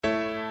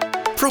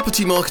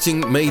Property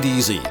Marketing Made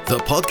Easy, the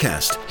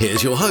podcast.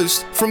 Here's your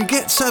host from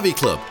Get Savvy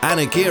Club,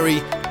 Anna Geary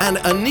and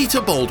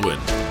Anita Baldwin.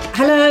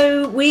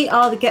 Hello, we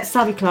are the Get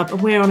Savvy Club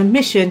and we're on a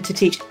mission to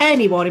teach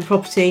anyone in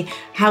property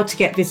how to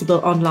get visible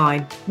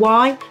online.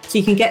 Why? So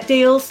you can get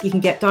deals, you can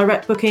get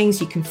direct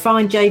bookings, you can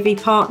find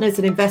JV partners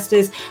and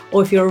investors,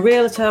 or if you're a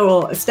realtor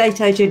or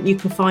estate agent, you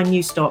can find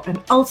new stock and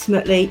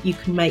ultimately you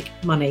can make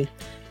money.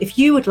 If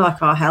you would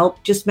like our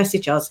help, just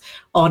message us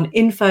on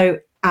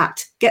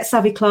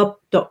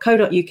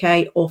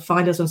info@getsavvyclub.co.uk or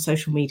find us on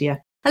social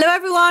media. Hello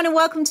everyone and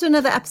welcome to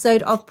another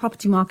episode of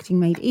Property Marketing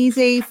Made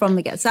Easy from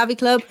the Get Savvy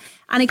Club.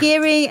 Anna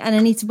Geary and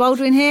Anita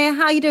Baldwin here.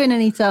 How are you doing,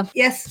 Anita?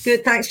 Yes,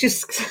 good, thanks.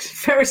 Just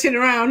ferreting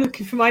around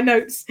looking for my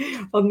notes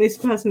on this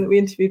person that we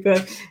interviewed,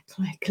 but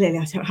clearly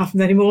I don't have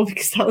them anymore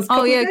because that was a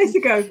couple of days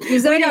ago. We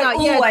don't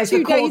always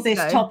record this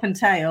top and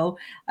tail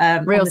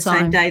Real on the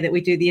time. same day that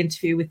we do the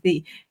interview with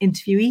the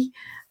interviewee.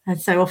 And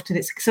so often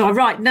so I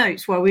write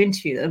notes while we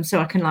interview them so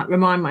I can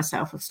remind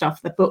myself of stuff,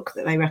 the book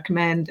that they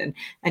recommend and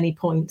any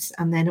points.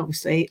 And then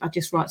obviously I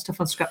just write stuff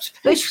on scraps.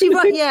 But she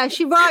writes.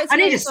 I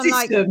need a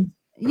system.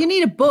 You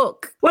need a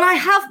book. Well, I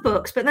have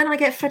books, but then I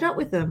get fed up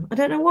with them. I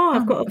don't know why.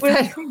 I've got a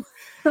weird thing.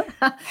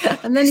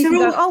 And then you can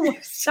go, oh,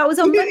 that was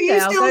on Monday. You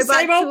still I'll the go back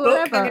same to old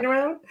book whatever. hanging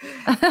around.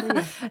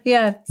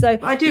 Yeah, so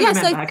I do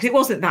remember that because it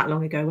wasn't that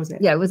long ago, was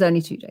it? Yeah, it was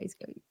only 2 days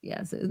ago.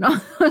 Yeah, so it's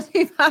not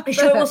too bad. Are you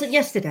sure it wasn't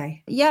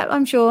yesterday? Yeah,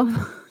 I'm sure.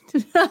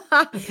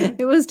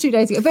 It was 2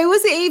 days ago, but it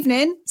was the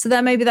evening, so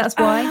then maybe that's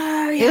why.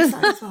 Oh, yes,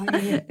 that's why.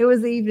 Yeah. It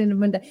was the evening of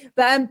Monday.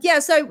 But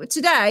so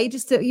today,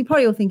 you're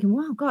probably all thinking,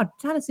 wow, God,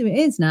 tell us who it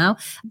is now.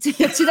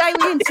 Today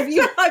we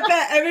interview. I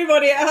bet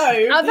everybody at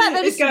home. I bet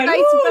they're just going,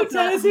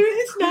 tell us who it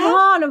is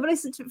now. Oh, no, but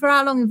listen, for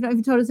how long? You've not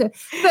even told us who.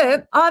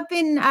 But I've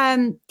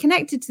been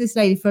connected to this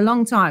lady for a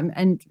long time,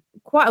 and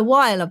quite a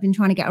while I've been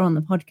trying to get her on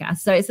the podcast.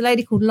 So it's a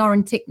lady called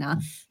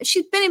Tickner.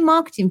 She's been in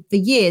marketing for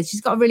years.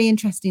 She's got a really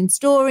interesting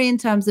story in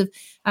terms of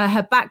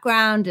her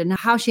background and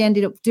how she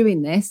ended up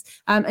doing this.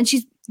 And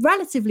she's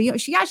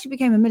she actually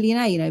became a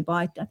millionaire,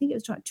 by, I think it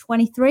was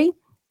 23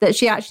 that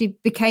she actually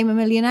became a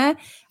millionaire.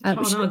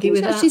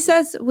 She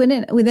says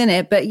within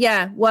it, but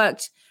yeah,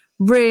 worked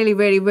really,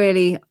 really,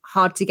 really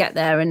hard to get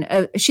there.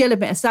 And she'll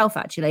admit herself,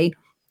 actually,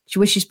 she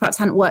wishes perhaps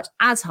hadn't worked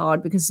as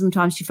hard because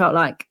sometimes she felt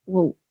like,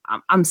 well,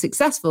 I'm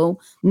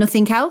successful,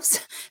 nothing else.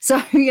 So,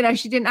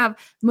 she didn't have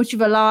much of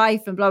a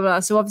life and blah,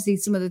 blah. So obviously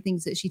some of the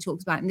things that she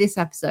talks about in this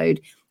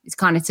episode is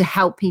kind of to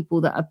help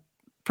people that are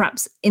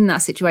perhaps in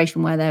that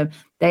situation where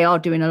they are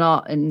doing a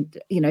lot and,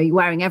 you're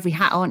wearing every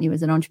hat, aren't you,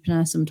 as an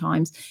entrepreneur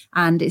sometimes.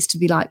 And it's to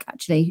be like,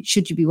 actually,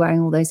 should you be wearing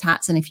all those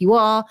hats? And if you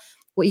are,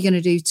 what are you going to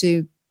do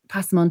to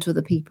pass them on to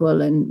other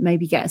people and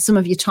maybe get some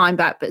of your time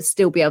back, but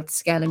still be able to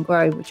scale and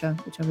grow, which I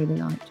really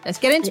like. Let's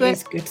get into it.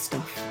 It's good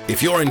stuff.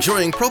 If you're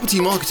enjoying Property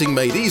Marketing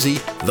Made Easy,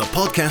 the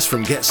podcast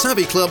from Get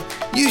Savvy Club,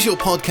 use your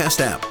podcast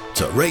app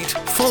to rate,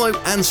 follow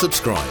and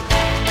subscribe.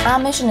 Our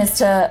mission is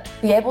to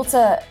be able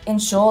to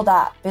ensure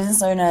that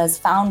business owners,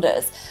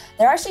 founders,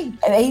 they're actually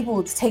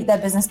able to take their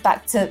business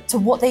back to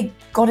what they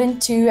got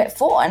into it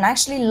for and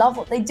actually love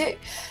what they do.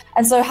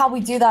 And so how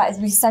we do that is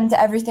we center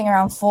everything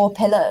around 4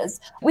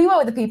 pillars. We work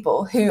with the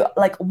people who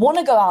want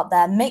to go out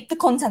there, make the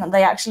content that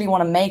they actually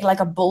want to make like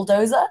a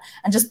bulldozer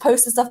and just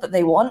post the stuff that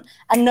they want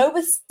and know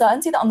with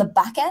certainty that on the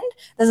back end,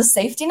 there's a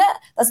safety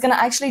net that's going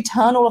to actually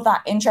turn all of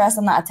that interest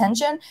and that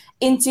attention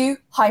into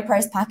high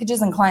priced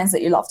packages and clients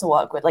that you love to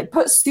work with.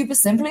 Put super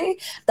simply,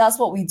 that's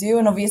what we do.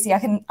 And obviously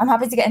I'm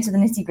happy to get into the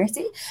nitty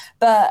gritty,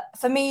 but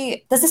for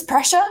me, there's this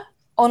pressure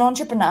on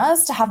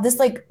entrepreneurs to have this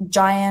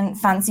giant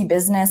fancy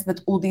business with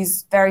all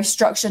these very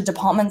structured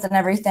departments and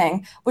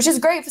everything, which is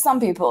great for some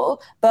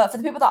people. But for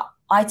the people that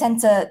I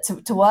tend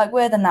to work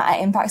with and that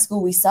at Impact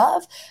School we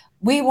serve,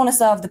 we want to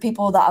serve the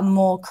people that are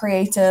more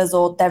creators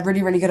or they're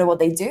really, really good at what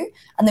they do.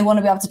 And they want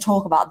to be able to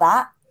talk about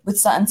that with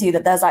certainty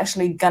that there's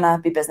actually going to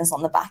be business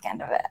on the back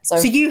end of it. So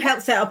you help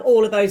set up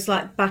all of those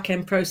back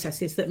end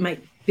processes that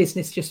make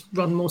business just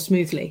run more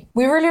smoothly.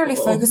 We really, really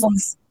focus on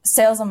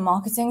sales and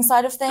marketing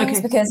side of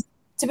things because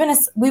to be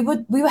honest, we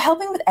were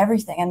helping with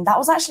everything, and that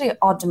was actually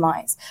our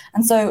demise.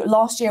 And so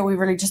last year we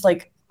really just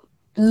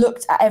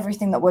looked at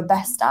everything that we're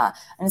best at,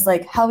 and it's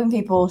helping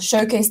people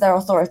showcase their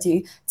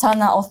authority, turn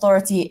that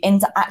authority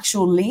into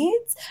actual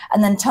leads,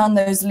 and then turn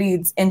those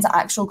leads into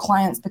actual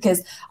clients.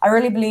 Because I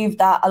really believe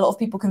that a lot of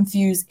people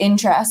confuse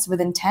interest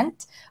with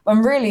intent,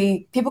 when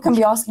really people can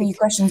be asking you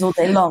questions all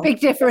day long.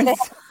 Big difference.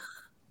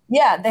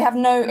 If they have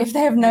no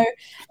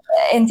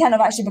intent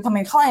of actually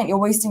becoming a client, you're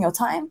wasting your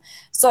time.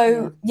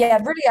 So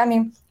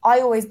really, I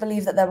always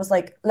believe that there was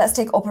let's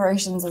take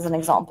operations as an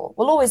example.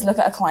 We'll always look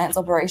at a client's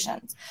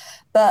operations.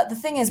 But the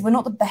thing is, we're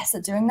not the best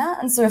at doing that.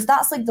 And so if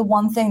that's the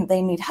one thing that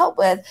they need help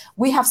with,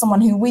 we have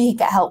someone who we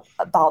get help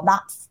about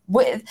that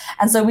with.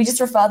 And so we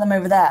just refer them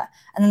over there.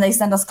 And then they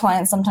send us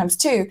clients sometimes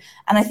too.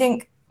 And I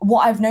think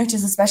what I've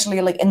noticed, especially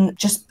in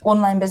just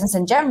online business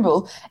in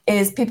general,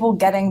 is people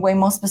getting way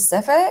more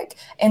specific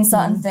in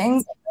certain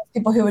things.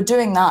 People who are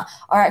doing that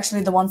are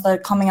actually the ones that are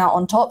coming out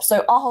on top.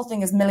 So our whole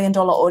thing is $1 million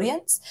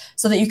audience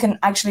so that you can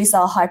actually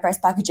sell high price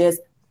packages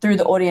through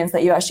the audience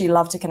that you actually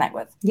love to connect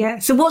with. Yeah.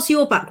 So what's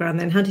your background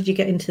then? How did you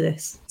get into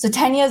this? So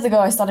 10 years ago,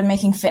 I started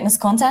making fitness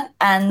content.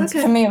 And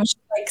for me, it was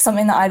like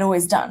something that I'd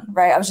always done,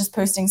 right? I was just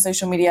posting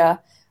social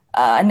media.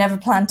 I never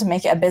planned to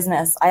make it a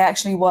business. I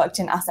actually worked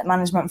in asset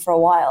management for a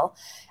while.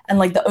 And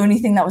like the only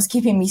thing that was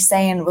keeping me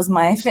sane was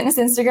my fitness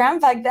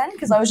Instagram back then,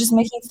 because I was just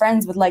making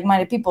friends with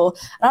like-minded people.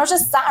 And I was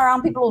just sat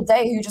around people all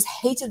day who just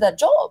hated their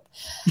job.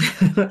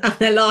 And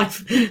their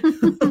life.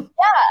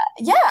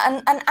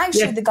 Yeah. And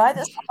actually the guy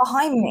that's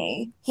behind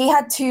me, he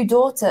had 2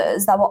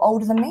 daughters that were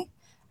older than me.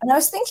 And I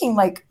was thinking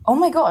like, oh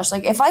my gosh,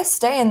 like if I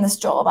stay in this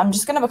job, I'm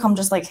just going to become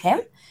just like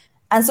him.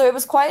 And so it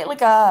was quite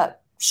like a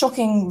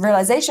shocking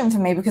realization for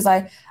me, because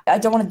I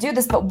don't want to do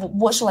this, but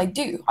what shall I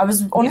do? I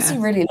was honestly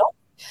really lost,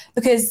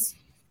 because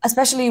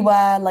especially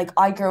where like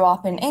I grew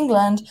up in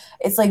England,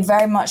 it's like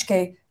very much,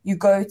 okay, you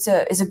go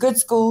to, it's a good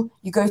school,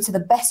 you go to the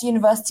best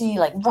university,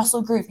 like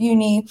Russell Group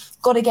Uni,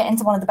 got to get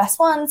into one of the best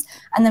ones.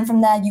 And then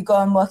from there you go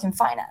and work in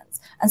finance.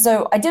 And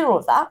so I did all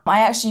of that. I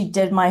actually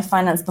did my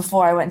finance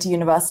before I went to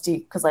university,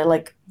 because I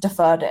like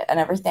deferred it and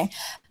everything.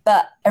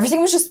 But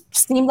everything was just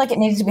seemed like it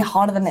needed to be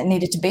harder than it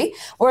needed to be.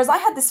 Whereas I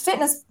had this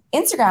fitness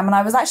Instagram and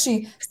I was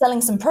actually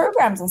selling some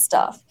programs and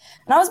stuff.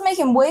 And I was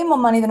making way more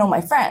money than all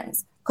my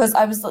friends, because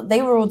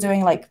they were all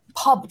doing like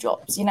pub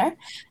jobs, you know?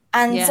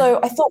 And so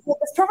I thought, well,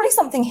 there's probably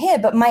something here,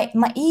 but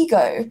my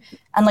ego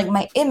and like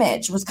my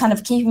image was kind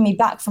of keeping me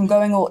back from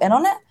going all in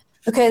on it.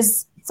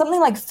 Because something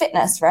like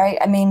fitness, right?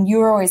 I mean, you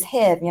were always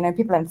here, you know,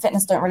 people in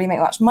fitness don't really make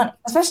much money,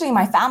 especially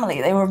my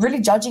family. They were really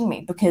judging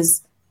me,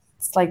 because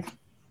it's like,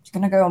 you're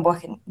going to go and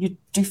work and you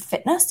do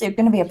fitness, you're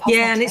going to be a personal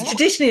trainer. And it's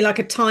traditionally like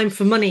a time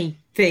for money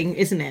thing,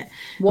 isn't it?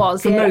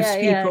 Was for most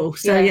people.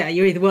 So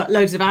you either work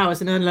loads of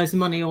hours and earn loads of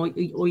money, or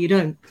you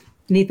don't.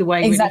 Neither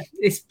way, really,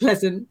 it's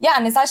pleasant. Yeah,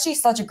 and it's actually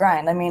such a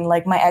grind. I mean,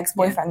 like my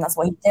ex-boyfriend, that's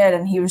what he did,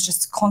 and he was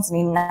just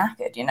constantly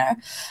knackered, you know?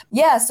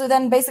 Yeah, so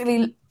then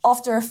basically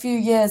after a few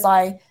years,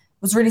 I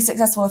was really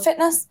successful at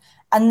fitness.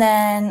 And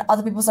then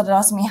other people started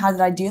asking me, how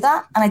did I do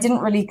that? And I didn't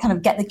really kind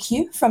of get the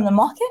cue from the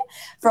market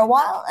for a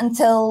while,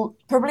 until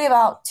probably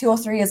about 2 or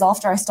 3 years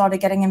after I started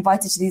getting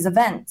invited to these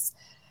events.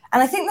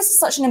 And I think this is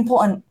such an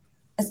important,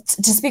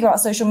 to speak about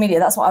social media,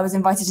 that's what I was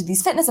invited to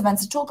these fitness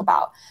events to talk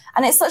about.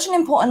 And it's such an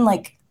important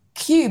like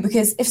cue,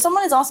 because if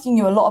someone is asking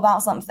you a lot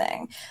about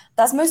something,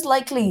 that's most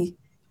likely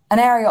an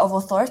area of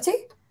authority.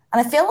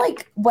 And I feel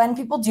like when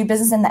people do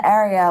business in the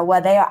area where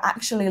they are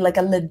actually like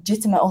a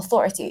legitimate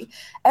authority,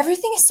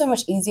 everything is so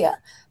much easier.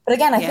 But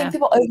again, I think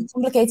people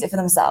overcomplicate it for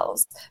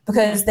themselves,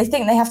 because they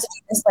think they have to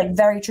do this like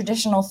very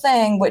traditional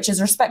thing, which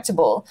is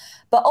respectable.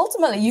 But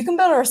ultimately, you can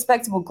build a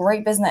respectable,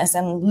 great business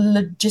and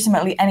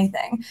legitimately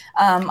anything.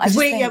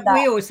 We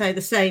always say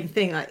the same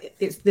thing. Like,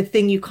 it's the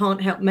thing you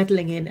can't help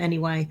meddling in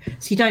anyway.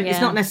 So you don't.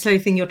 It's not necessarily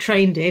a thing you're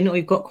trained in or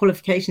you've got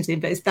qualifications in,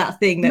 but it's that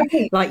thing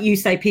that, like you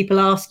say, people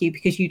ask you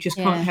because you just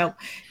can't help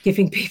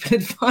giving people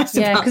advice.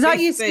 Yeah, because I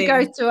used to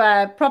go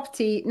to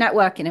property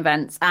networking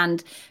events,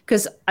 and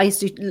because I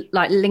used to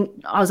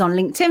I was on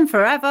LinkedIn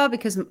forever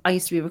because I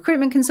used to be a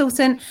recruitment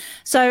consultant.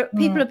 So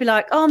people would be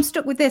like, oh, I'm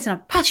stuck with this. And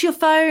I'd pass your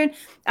phone.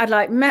 I'd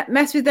like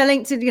mess with their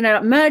LinkedIn, you know,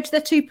 like merge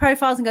their 2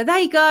 profiles and go, there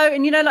you go.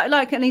 And, you know,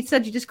 and he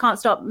said, you just can't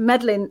stop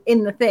meddling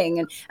in the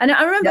thing. And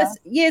I remember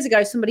years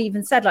ago, somebody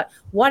even said like,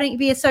 why don't you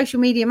be a social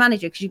media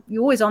manager? Because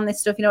you're always on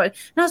this stuff, you know. And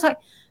I was like,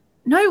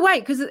 no,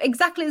 wait, because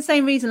exactly the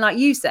same reason like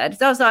you said.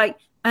 So I was like,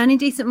 earning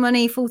decent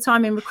money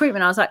full-time in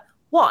recruitment. I was like,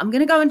 what? I'm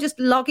going to go and just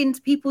log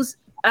into people's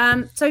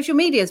social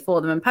medias for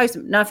them and post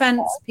them. No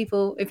offense,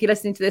 people, if you're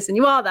listening to this and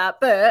you are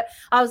that, but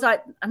I was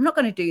like, I'm not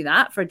going to do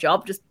that for a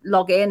job, just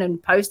log in and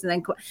post and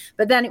then quit.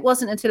 But then it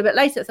wasn't until a bit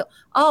later I thought,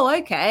 oh,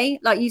 okay,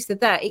 like you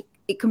said there,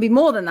 it can be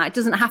more than that. It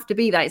doesn't have to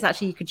be that. It's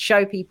actually, you could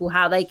show people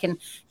how they can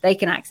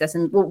access.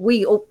 And what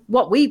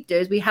we do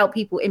is we help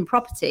people in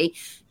property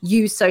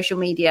use social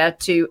media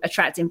to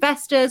attract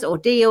investors or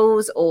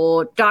deals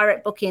or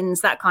direct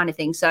bookings, that kind of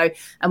thing. So,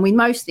 and we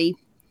mostly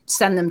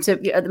send them to,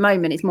 at the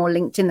moment it's more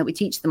LinkedIn that we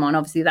teach them on.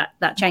 Obviously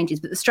that changes,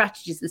 but the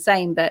strategy is the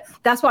same. But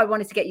that's why I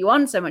wanted to get you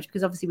on so much,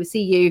 because obviously we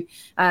see you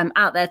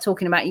out there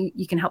talking about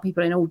you can help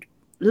people in all,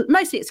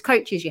 mostly it's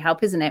coaches you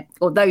help, isn't it?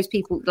 Or those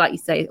people, like you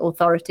say,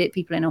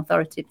 people in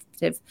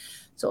authoritative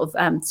sort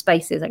of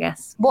spaces, I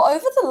guess. Well,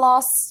 over the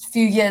last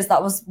few years,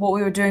 that was what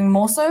we were doing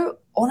more so,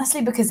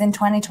 honestly, because in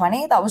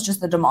 2020, that was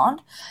just the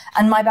demand.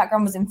 And my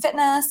background was in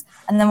fitness.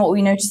 And then what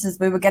we noticed is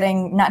we were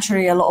getting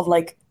naturally a lot of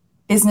like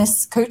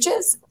business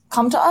coaches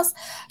come to us.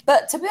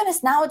 But to be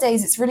honest,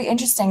 nowadays, it's really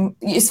interesting.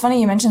 It's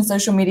funny you mentioned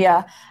social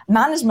media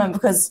management,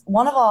 because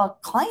one of our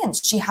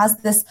clients, she has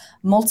this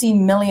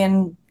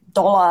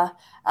multi-million-dollar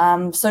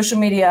social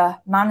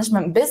media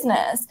management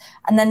business.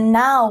 And then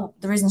now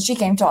the reason she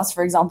came to us,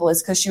 for example,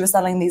 is because she was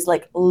selling these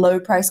like low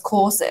price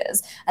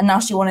courses. And now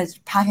she wanted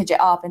to package it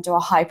up into a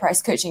high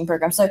price coaching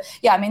program. So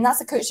yeah, I mean, that's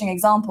a coaching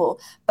example.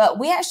 But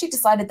we actually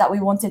decided that we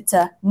wanted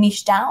to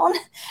niche down,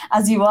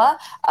 as you were,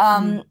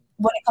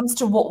 when it comes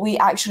to what we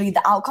actually,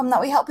 the outcome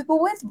that we help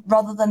people with,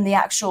 rather than the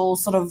actual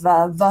sort of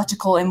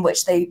vertical in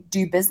which they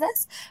do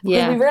business.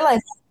 Because we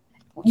realized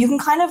you can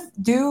kind of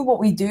do what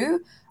we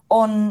do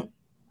on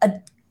a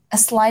a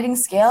sliding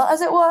scale,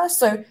 as it were.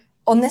 So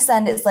on this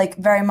end, it's like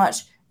very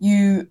much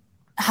you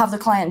have the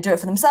client do it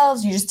for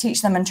themselves. You just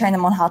teach them and train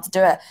them on how to do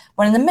it.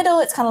 When in the middle,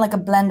 it's kind of like a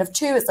blend of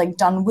two. It's like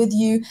done with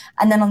you.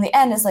 And then on the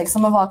end, it's like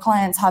some of our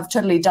clients have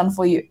totally done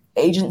for you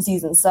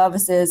agencies and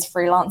services,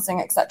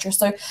 freelancing, etc.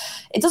 So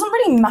it doesn't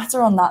really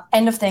matter on that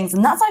end of things.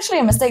 And that's actually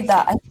a mistake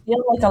that I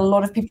feel like a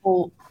lot of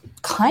people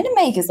kind of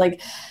make, is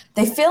like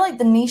they feel like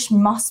the niche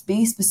must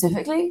be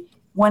specifically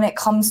when it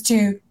comes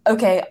to,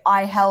 okay,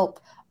 I help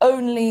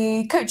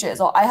only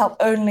coaches, or I help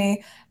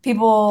only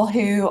people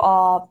who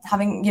are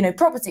having,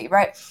 property,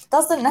 right?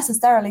 Doesn't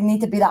necessarily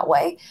need to be that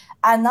way.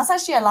 And that's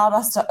actually allowed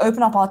us to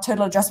open up our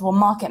total addressable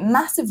market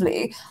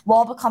massively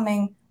while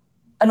becoming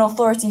an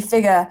authority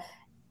figure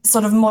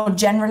sort of more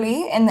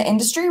generally in the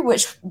industry,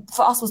 which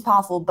for us was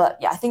powerful. But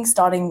yeah, I think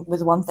starting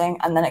with one thing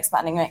and then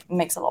expanding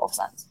makes a lot of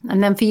sense.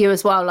 And then for you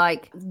as well,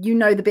 like,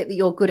 the bit that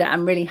you're good at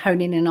and really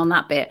honing in on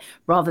that bit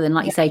rather than,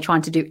 like you say,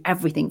 trying to do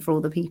everything for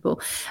all the people.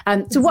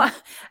 So what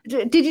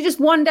did you just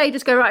one day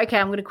just go, right, okay,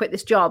 I'm going to quit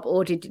this job?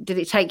 Or did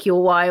it take you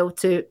a while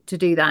to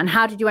do that? And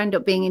how did you end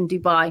up being in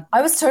Dubai?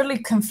 I was totally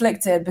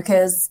conflicted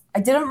because I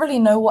didn't really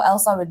know what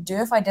else I would do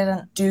if I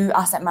didn't do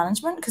asset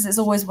management, because it's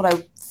always what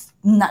I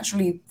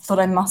naturally thought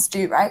I must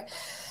do, right?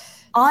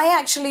 I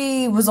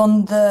actually was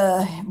on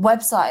the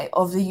website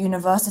of the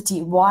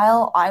university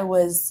while I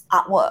was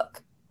at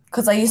work,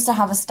 because I used to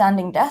have a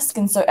standing desk,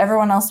 and so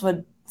everyone else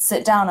would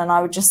sit down and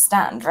I would just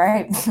stand,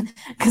 right?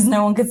 Because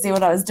no one could see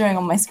what I was doing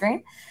on my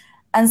screen.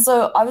 And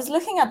so I was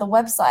looking at the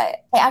website.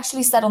 It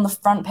actually said on the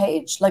front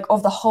page, like,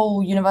 of the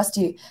whole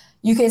university,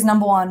 UK's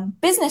 #1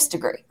 business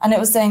degree. And it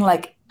was saying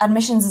like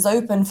admissions is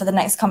open for the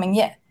next coming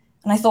year.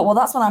 And I thought, well,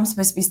 that's when I'm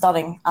supposed to be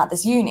studying at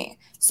this uni.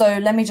 So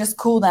let me just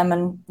call them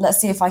and let's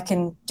see if I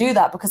can do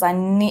that, because I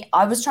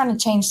was trying to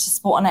change to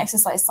sport and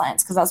exercise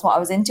science because that's what I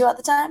was into at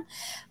the time.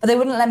 But they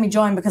wouldn't let me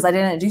join because I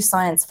didn't do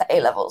science for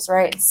A-levels,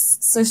 right? It's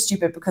so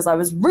stupid because I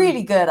was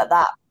really good at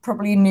that.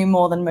 Probably knew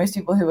more than most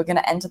people who were going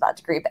to enter that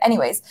degree. But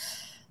anyways,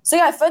 so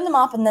yeah, I phoned them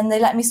up and then they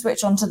let me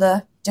switch on to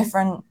the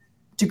different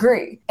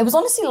degree. It was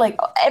honestly like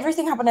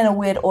everything happened in a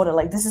weird order.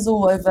 Like this is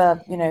all over,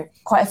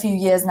 quite a few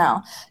years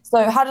now.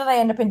 So how did I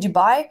end up in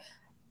Dubai?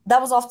 That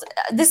was after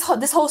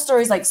this whole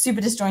story is like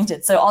super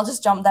disjointed, so I'll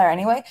just jump there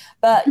anyway.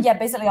 But yeah,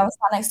 basically I was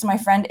sat next to my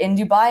friend in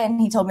Dubai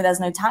and he told me there's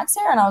no tax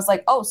here, and I was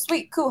like, oh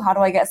sweet, cool, how do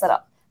I get set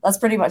up? That's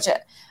pretty much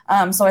it.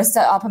 So I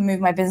set up and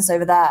moved my business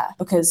over there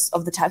because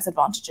of the tax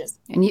advantages.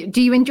 And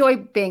do you enjoy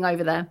being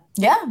over there?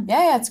 Yeah,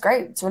 it's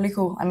great. It's really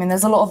cool. I mean,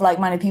 there's a lot of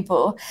like-minded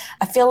people.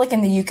 I feel like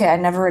in the UK I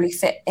never really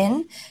fit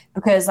in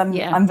because I'm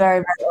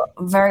very, very,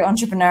 very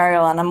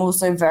entrepreneurial, and I'm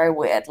also very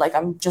weird. Like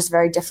I'm just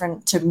very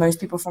different to most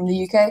people from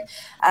the UK.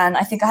 And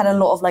I think I had a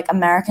lot of like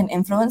American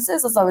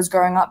influences as I was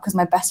growing up because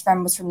my best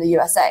friend was from the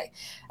USA.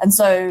 And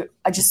so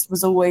I just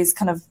was always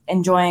kind of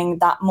enjoying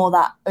that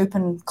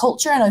open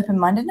culture and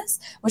open-mindedness,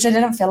 which I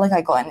didn't feel like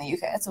I got in the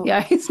UK at all.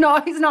 Yeah, it's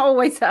not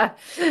always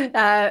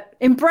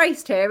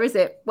embraced here, is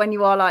it? When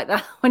you are like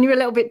that, when you're a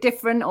little bit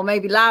different or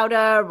maybe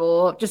louder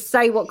or just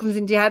say what comes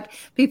into your head,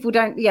 people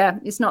don't,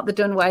 it's not the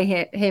done way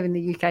here in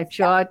the UK for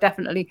sure. I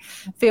definitely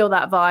feel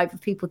that vibe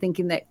of people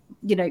thinking that,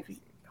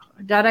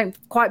 I don't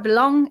quite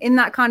belong in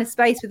that kind of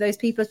space with those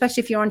people,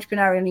 especially if you're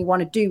entrepreneurial and you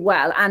want to do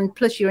well. And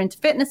plus you're into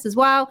fitness as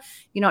well.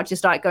 You're not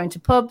just like going to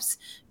pubs,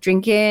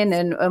 drinking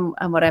and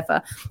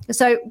whatever.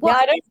 So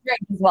I don't drink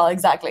as well,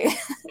 exactly.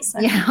 So.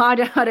 Yeah, I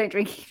don't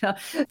drink either.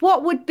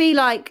 What would be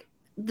like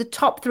the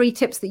top 3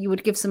 tips that you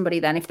would give somebody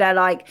then if they're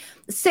like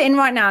sitting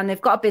right now and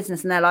they've got a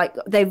business and they're like,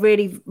 they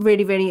really,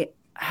 really, really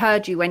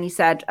heard you when you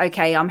said,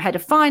 okay, I'm head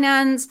of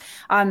finance,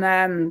 I'm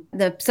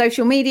the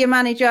social media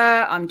manager,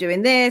 I'm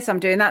doing this, I'm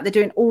doing that. They're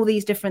doing all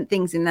these different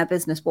things in their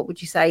business. What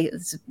would you say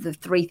is the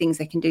 3 things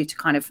they can do to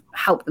kind of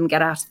help them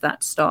get out of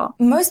that start?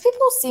 Most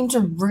people seem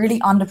to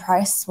really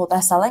underprice what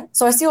they're selling.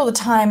 So I see all the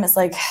time it's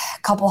like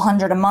a couple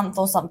hundred a month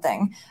or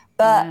something.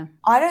 But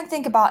I don't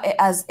think about it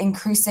as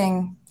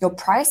increasing your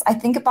price. I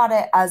think about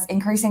it as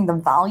increasing the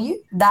value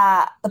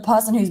that the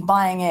person who's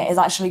buying it is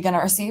actually going to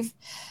receive.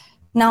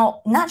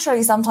 Now,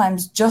 naturally,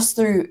 sometimes just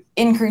through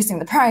increasing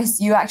the price,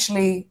 you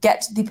actually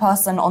get the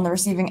person on the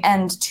receiving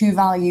end to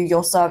value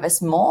your service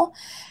more.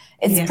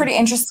 It's pretty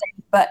interesting,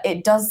 but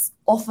it does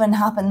often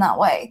happen that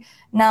way.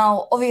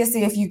 Now,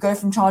 obviously, if you go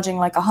from charging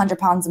like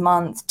 £100 a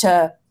month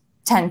to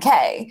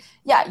 10K,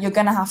 you're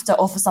going to have to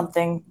offer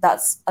something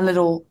that's a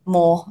little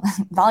more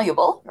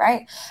valuable,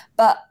 right?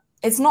 But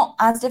it's not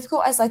as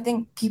difficult as I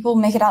think people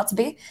make it out to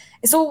be.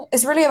 It's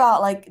really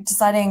about like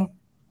deciding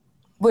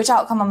which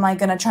outcome am I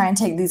going to try and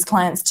take these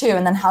clients to,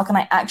 and then how can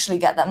I actually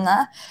get them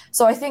there?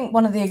 So I think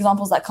one of the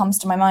examples that comes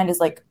to my mind is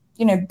like,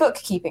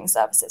 bookkeeping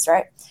services,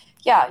 right?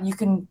 Yeah, you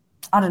can,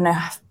 I don't know,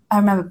 I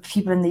remember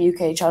people in the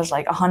UK charge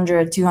like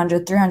 100,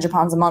 200, 300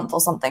 pounds a month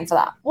or something for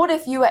that. What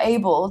if you were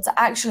able to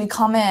actually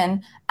come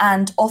in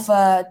and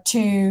offer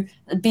to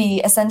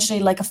be essentially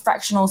like a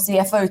fractional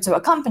CFO to a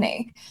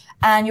company.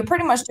 And you're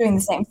pretty much doing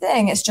the same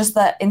thing. It's just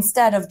that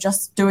instead of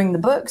just doing the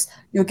books,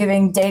 you're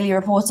giving daily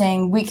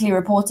reporting, weekly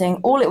reporting.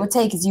 All it would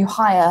take is you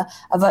hire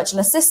a virtual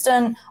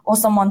assistant or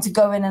someone to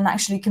go in and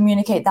actually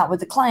communicate that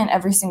with the client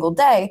every single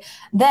day.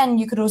 Then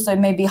you could also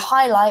maybe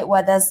highlight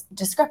where there's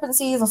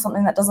discrepancies or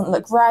something that doesn't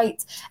look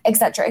right,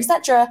 etc.,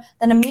 etc.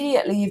 Then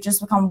immediately you've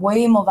just become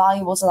way more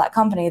valuable to that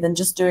company than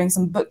just doing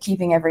some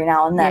bookkeeping every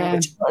now and then,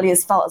 which probably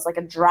has felt as like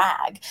a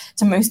drag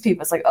to most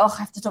people. It's like, oh,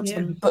 I have to talk to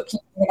the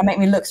bookkeeper and make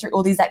me look through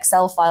all these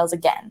Excel files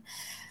again.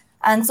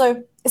 And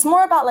so it's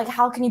more about like,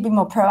 how can you be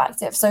more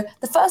proactive? So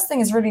the first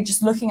thing is really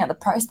just looking at the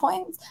price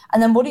points,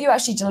 and then what are you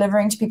actually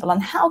delivering to people,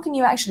 and how can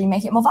you actually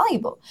make it more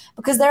valuable?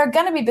 Because there are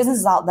going to be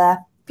businesses out there,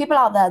 people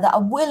out there that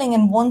are willing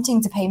and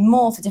wanting to pay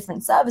more for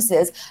different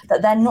services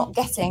that they're not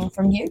getting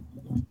from you.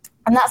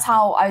 And that's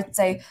how I would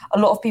say a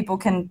lot of people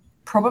can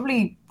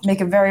probably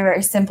make a very,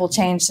 very simple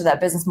change to their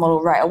business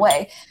model right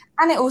away.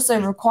 And it also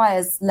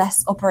requires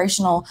less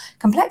operational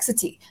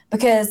complexity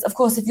because, of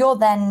course, if you're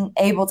then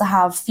able to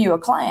have fewer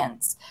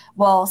clients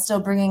while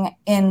still bringing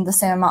in the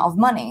same amount of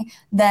money,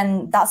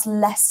 then that's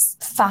less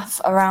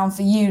faff around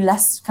for you,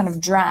 less kind of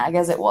drag,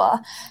 as it were.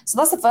 So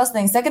that's the first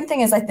thing. Second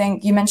thing is, I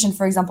think you mentioned,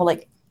 for example,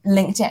 like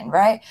LinkedIn,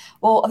 right?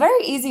 Well, a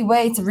very easy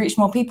way to reach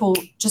more people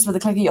just with a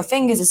click of your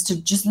fingers is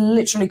to just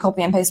literally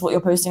copy and paste what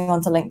you're posting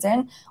onto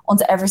LinkedIn,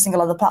 onto every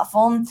single other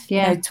platform,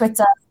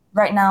 Twitter,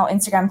 right now,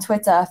 Instagram,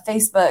 Twitter,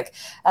 Facebook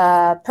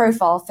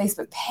profile,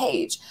 Facebook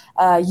page,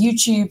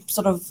 YouTube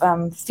sort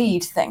of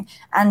feed thing.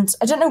 And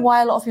I don't know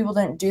why a lot of people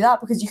don't do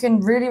that, because you can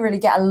really, really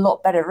get a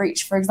lot better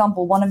reach. For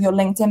example, one of your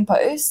LinkedIn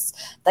posts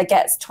that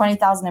gets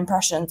 20,000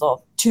 impressions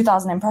or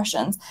 2,000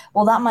 impressions,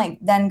 well, that might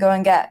then go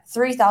and get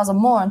 3,000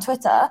 more on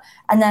Twitter.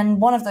 And then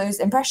one of those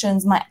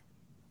impressions might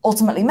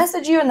ultimately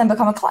message you and then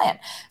become a client.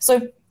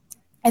 So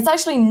it's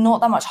actually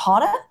not that much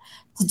harder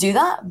to do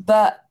that,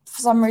 but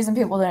for some reason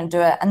people don't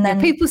do it. And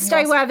then people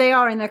stay where they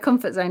are in their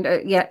comfort zone,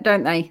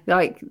 don't they?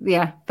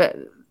 But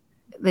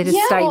they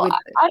just stay with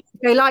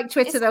if they like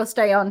Twitter, they'll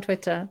stay on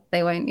Twitter.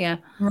 They won't,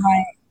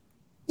 Right.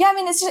 Yeah, I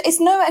mean, it's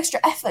no extra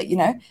effort,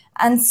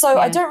 And so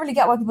I don't really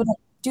get why people don't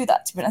do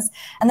that, to be honest.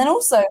 And then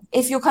also,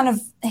 if you're kind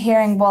of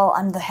hearing, well,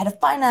 I'm the head of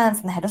finance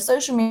and the head of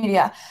social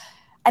media,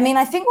 I mean,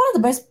 I think one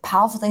of the most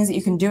powerful things that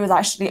you can do is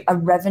actually a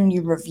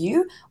revenue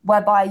review,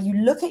 whereby you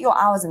look at your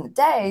hours in the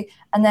day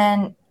and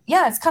then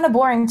it's kind of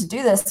boring to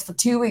do this for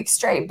 2 weeks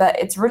straight, but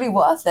it's really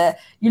worth it.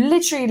 You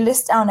literally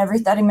list down every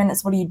 30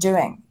 minutes, what are you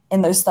doing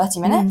in those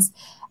 30 minutes?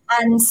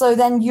 And so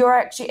then you're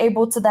actually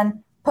able to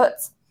then put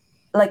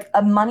like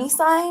a money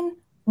sign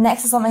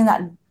next to something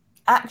that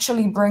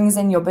actually brings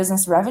in your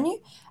business revenue.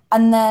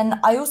 And then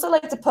I also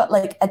like to put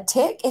like a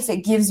tick if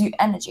it gives you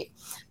energy,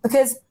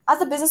 because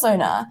as a business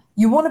owner,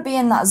 you want to be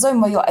in that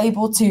zone where you're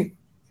able to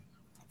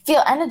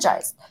feel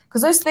energized,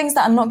 because those things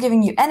that are not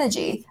giving you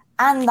energy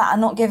and that are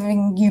not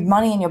giving you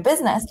money in your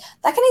business,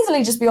 that can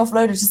easily just be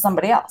offloaded to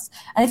somebody else.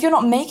 And if you're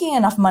not making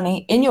enough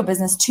money in your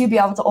business to be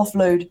able to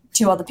offload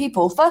to other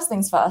people, first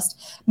things first,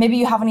 maybe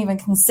you haven't even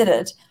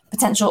considered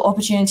potential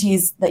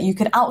opportunities that you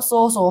could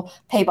outsource or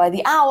pay by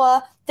the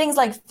hour, things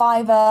like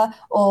Fiverr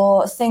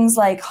or things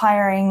like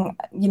hiring,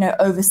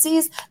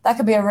 overseas. That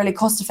could be a really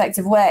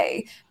cost-effective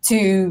way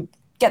to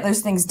get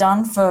those things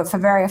done for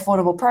very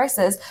affordable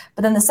prices.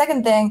 But then the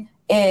second thing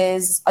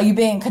is, are you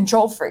being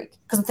control freak?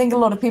 Because I think a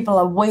lot of people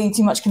are way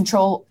too much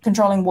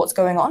controlling what's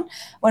going on,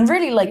 when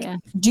really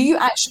do you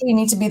actually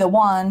need to be the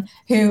one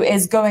who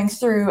is going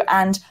through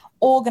and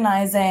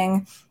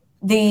organizing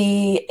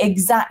the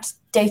exact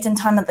date and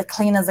time that the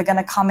cleaners are going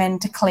to come in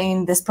to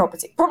clean this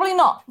property? Probably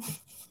not.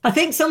 I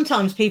think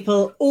sometimes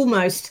people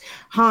almost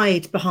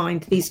hide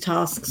behind these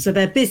tasks. So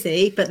they're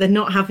busy, but they're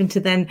not having to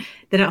they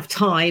don't have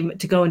time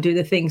to go and do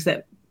the things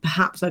that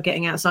perhaps are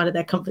getting outside of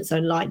their comfort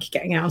zone, like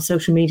getting out on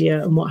social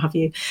media and what have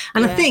you.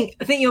 And I think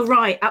you're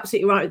right,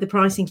 absolutely right with the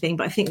pricing thing.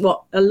 But I think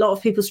what a lot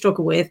of people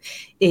struggle with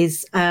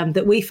is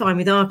that we find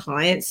with our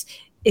clients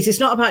is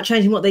it's not about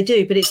changing what they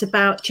do, but it's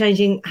about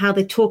changing how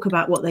they talk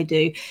about what they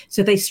do.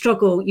 So they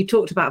struggle, you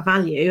talked about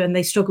value, and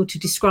they struggle to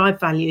describe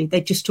value.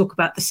 They just talk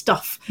about the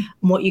stuff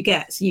and what you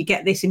get. So you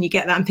get this and you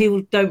get that. And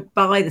people don't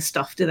buy the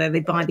stuff, do they? They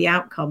buy the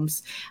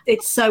outcomes.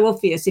 It's so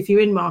obvious if you're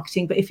in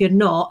marketing, but if you're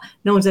not,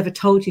 no one's ever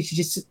told you to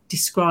just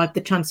describe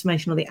the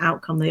transformation or the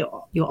outcome that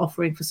you're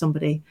offering for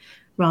somebody,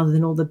 rather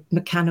than all the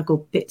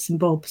mechanical bits and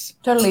bobs.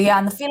 Totally, yeah.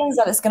 And the feelings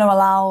that it's going to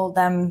allow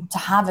them to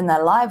have in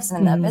their lives and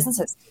in their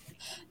businesses.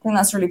 I think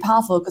that's really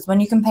powerful, because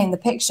when you can paint the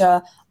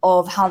picture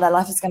of how their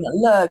life is going to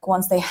look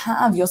once they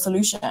have your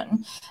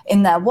solution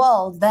in their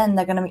world, then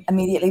they're going to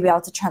immediately be able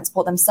to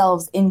transport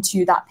themselves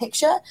into that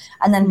picture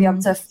and then be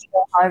able to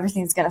feel how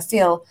everything's going to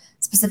feel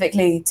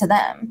specifically to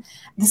them.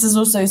 This is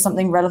also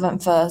something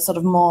relevant for sort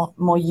of more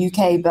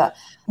UK, but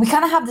we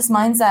kind of have this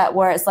mindset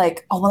where it's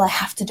like, oh, well, I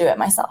have to do it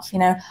myself.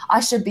 I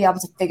should be able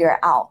to figure it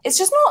out. It's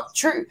just not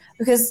true,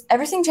 because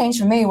everything changed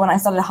for me when I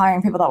started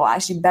hiring people that were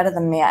actually better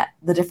than me at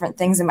the different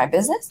things in my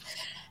business.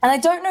 And I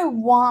don't know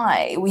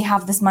why we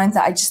have this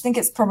mindset. I just think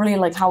it's probably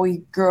like how we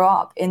grew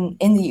up in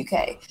the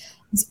UK.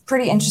 It's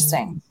pretty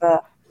interesting,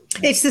 but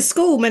it's the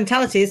school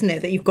mentality, isn't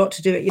it, that you've got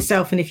to do it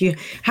yourself, and if you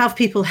have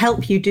people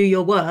help you do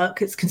your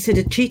work, it's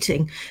considered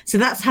cheating. So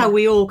that's how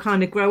we all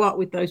kind of grow up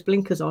with those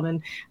blinkers on,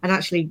 and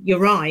actually you're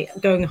right,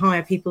 go and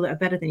hire people that are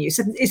better than you.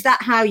 So is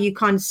that how you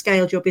kind of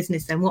scaled your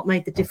business then? What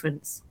made the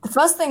difference? The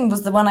first thing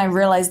was when I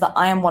realized that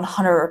I am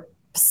 100%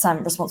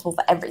 responsible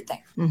for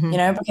everything,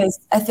 because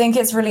I think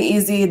it's really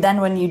easy then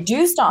when you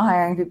do start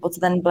hiring people to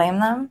then blame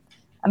them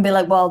and be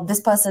like, well,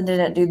 this person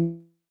didn't do.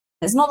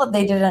 It's not that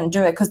they didn't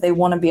do it because they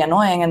want to be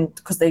annoying and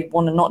because they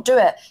want to not do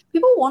it.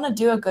 People want to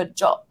do a good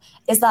job.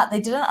 It's that they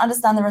didn't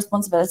understand the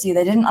responsibility.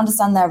 They didn't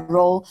understand their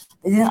role.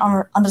 They didn't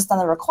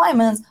understand the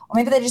requirements, or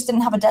maybe they just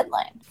didn't have a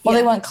deadline, or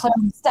they weren't clear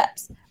on the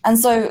steps. And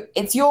so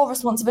it's your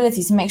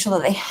responsibility to make sure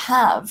that they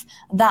have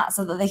that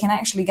so that they can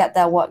actually get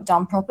their work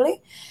done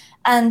properly.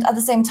 And at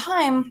the same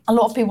time, a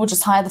lot of people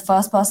just hire the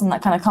first person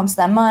that kind of comes to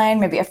their mind,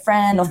 maybe a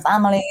friend or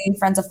family,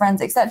 friends of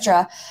friends,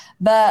 etc.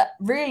 But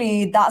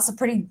really, that's a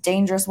pretty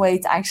dangerous way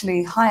to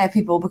actually hire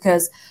people,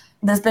 because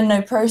there's been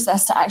no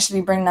process to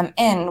actually bring them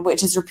in,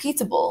 which is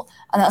repeatable,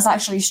 and that's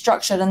actually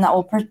structured, and that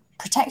will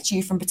protect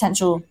you from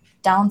potential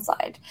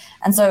downside.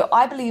 And so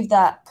I believe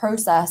that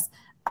process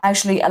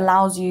actually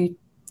allows you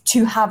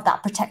to have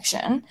that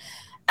protection.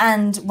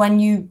 And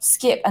when you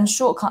skip and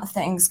shortcut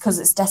things because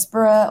it's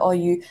desperate or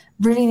you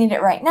really need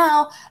it right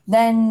now,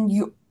 then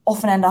you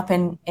often end up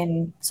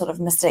in sort of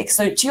mistakes.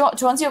 So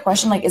to answer your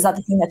question, like, is that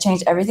the thing that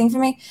changed everything for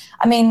me?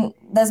 I mean,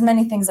 there's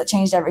many things that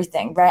changed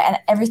everything, right? And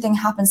everything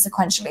happens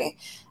sequentially,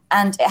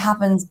 and it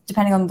happens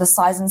depending on the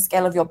size and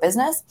scale of your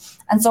business.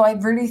 And so I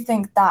really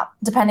think that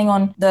depending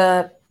on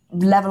the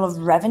level of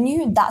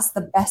revenue, that's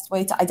the best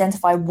way to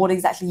identify what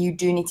exactly you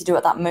do need to do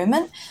at that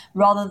moment,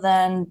 rather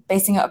than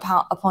basing it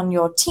upon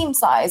your team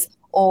size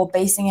or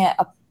basing it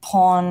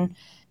upon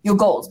your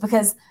goals.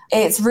 Because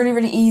it's really,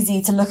 really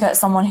easy to look at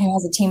someone who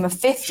has a team of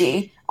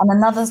 50 and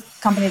another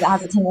company that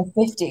has a team of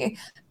 50,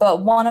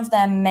 but one of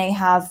them may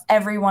have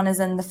everyone is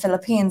in the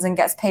Philippines and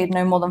gets paid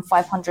no more than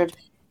 $500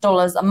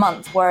 a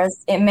month,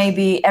 whereas it may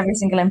be every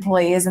single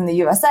employee is in the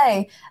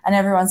USA and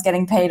everyone's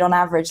getting paid on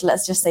average,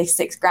 let's just say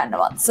 $6,000 a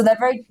month. So they're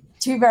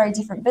two very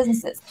different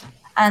businesses.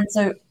 And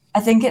so I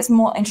think it's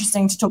more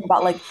interesting to talk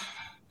about, like,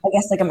 I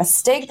guess, like a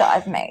mistake that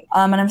I've made.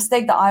 And a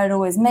mistake that I would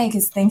always make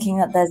is thinking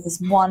that there's this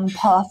one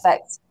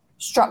perfect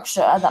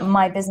structure that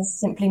my business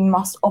simply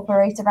must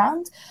operate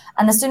around.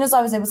 And as soon as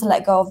I was able to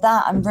let go of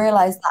that and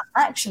realize that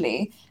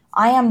actually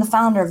I am the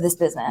founder of this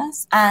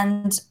business,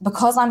 and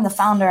because I'm the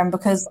founder and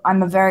because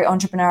I'm a very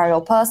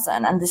entrepreneurial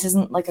person, and this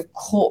isn't like a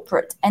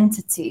corporate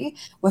entity,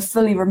 we're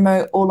fully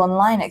remote, all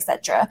online,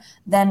 etc.,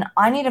 then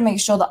I need to make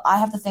sure that I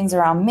have the things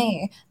around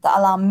me that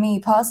allow me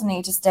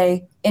personally to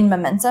stay in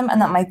momentum,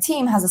 and that my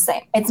team has the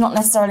same. It's not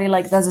necessarily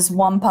like there's this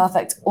one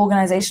perfect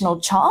organizational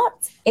chart.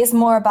 It's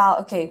more about,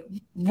 okay,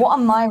 what are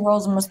my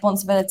roles and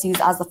responsibilities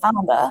as the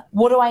founder?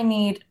 What do I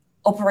need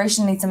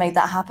operationally to make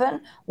that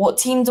happen? What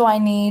team do I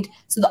need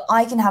so that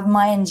I can have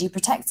my energy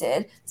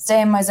protected,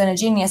 stay in my zone of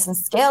genius and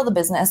scale the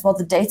business while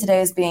the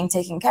day-to-day is being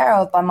taken care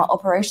of by my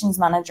operations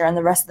manager and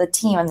the rest of the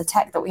team and the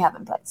tech that we have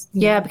in place?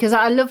 Yeah, because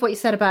I love what you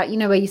said about,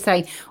 where you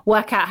say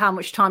work out how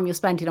much time you're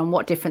spending on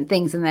what different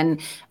things, and then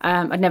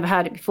I'd never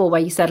heard it before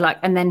where you said, like,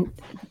 and then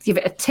give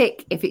it a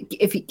tick if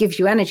it gives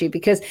you energy.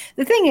 Because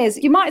the thing is,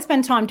 you might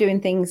spend time doing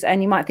things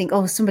and you might think,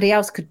 oh, somebody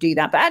else could do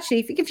that, but actually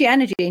if it gives you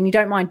energy and you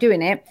don't mind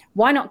doing it,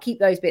 why not keep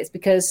those bits?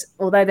 Because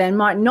although they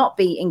might not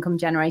be income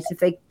generated, if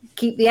they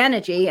keep the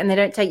energy and they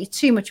don't take you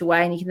too much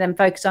away, and you can then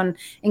focus on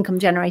income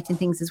generating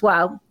things as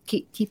well,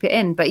 keep it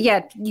in. But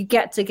yeah, you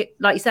get to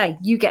like you say,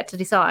 you get to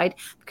decide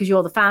because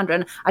you're the founder.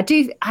 And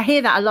I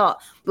hear that a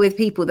lot with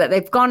people, that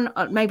they've gone,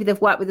 maybe they've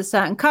worked with a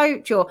certain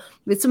coach or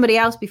with somebody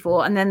else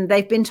before, and then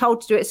they've been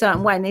told to do it a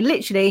certain way, and they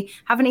literally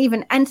haven't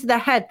even entered their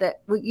head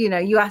that,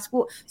 you ask,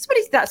 well,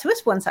 somebody did that to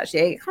us once,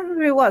 actually. I can't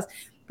remember who it was.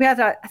 We had,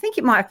 I think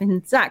it might have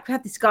been Zach. We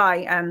had this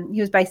guy,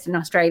 he was based in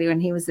Australia,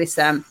 and he was this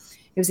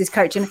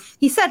coach, and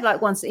he said,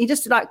 like, once, he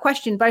just like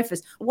questioned both of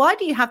us, why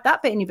do you have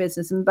that bit in your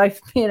business? And both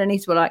me and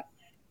Anita were like,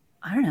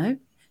 I don't know,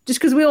 just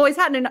because we always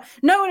had. And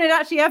no one had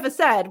actually ever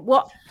said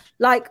why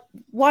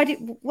do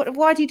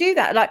you do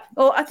that? Like,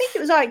 or I think it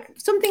was like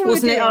something.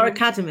 Wasn't it our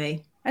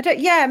academy?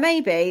 Yeah,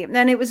 maybe. And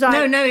then it was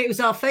like, no, it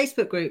was our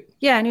Facebook group.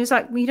 Yeah, and he was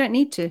like, well, you don't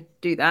need to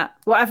do that.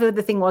 Whatever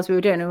the thing was we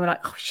were doing, and we were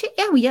like, oh shit,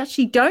 yeah, we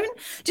actually don't.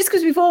 Just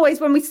because we've always,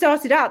 when we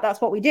started out,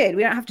 that's what we did.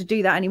 We don't have to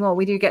do that anymore.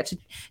 We do get to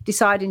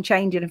decide and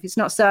change it. If it's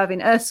not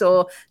serving us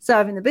or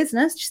serving the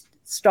business, just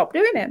stop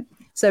doing it.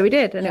 So we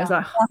did, and it was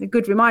like a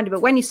good reminder.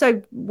 But when you're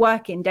so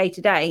working day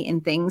to day in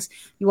things,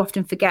 you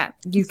often forget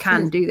you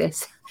can do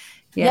this.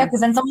 Yeah,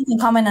 because then someone can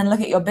come in and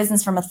look at your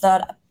business from a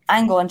third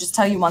angle and just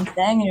tell you one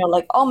thing, and you're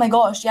like, oh my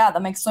gosh, yeah,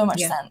 that makes so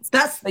much sense.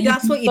 That's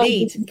what you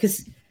need,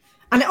 because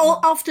And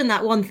often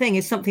that one thing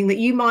is something that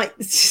you might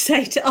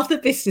say to other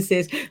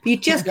businesses, but you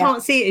just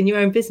can't see it in your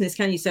own business,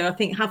 can you? So I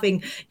think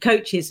having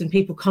coaches and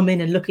people come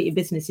in and look at your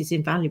business is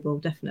invaluable,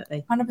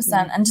 definitely.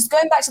 100%. And just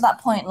going back to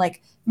that point,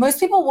 like most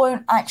people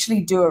won't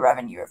actually do a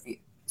revenue review.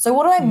 So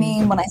what do I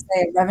mean when I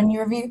say a revenue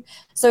review?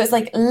 So it's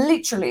like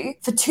literally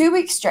for 2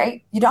 weeks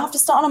straight, you don't have to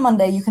start on a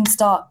Monday. You can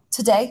start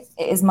today.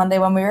 It is Monday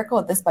when we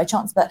record this by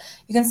chance, but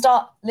you can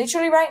start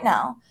literally right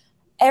now.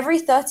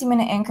 Every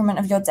 30-minute increment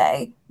of your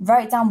day,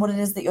 write down what it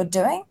is that you're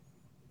doing,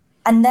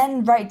 and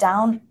then write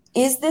down,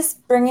 is this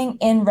bringing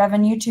in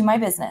revenue to my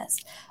business?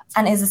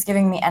 And is this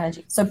giving me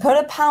energy? So put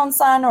a pound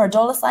sign or a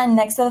dollar sign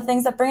next to the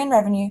things that bring in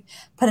revenue,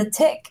 put a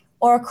tick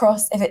or a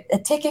cross if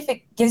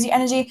it gives you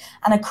energy,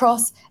 and a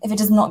cross if it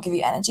does not give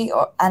you energy,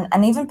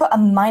 and even put a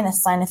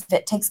minus sign if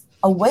it takes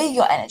away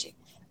your energy.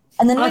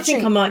 And then I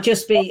think I might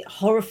just be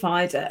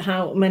horrified at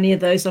how many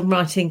of those I'm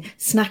writing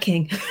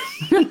snacking.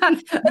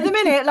 At the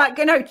minute,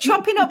 like,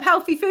 chopping up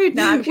healthy food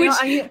now.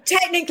 Which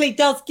technically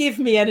does give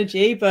me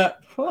energy,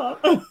 but...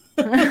 well,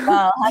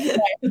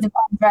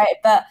 right.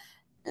 But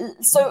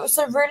so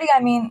really, I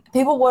mean,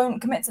 people won't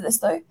commit to this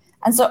though.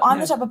 And so I'm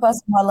the type of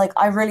person where like,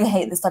 I really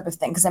hate this type of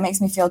thing because it makes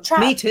me feel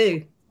trapped. Me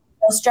too.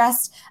 Feel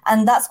stressed,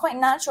 and that's quite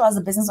natural as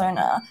a business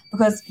owner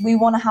because we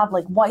want to have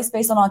like white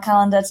space on our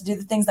calendar to do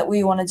the things that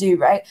we want to do,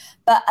 right?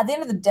 But at the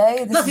end of the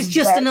day, plus it's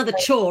just another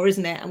chore,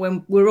 isn't it? And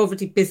when we're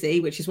already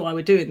busy, which is why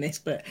we're doing this,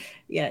 but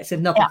yeah, it's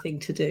another thing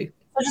to do.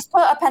 So just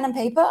put a pen and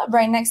paper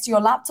right next to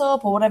your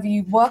laptop or whatever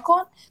you work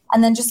on,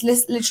 and then just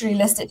literally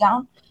list it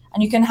down.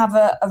 And you can have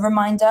a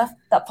reminder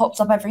that pops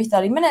up every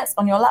 30 minutes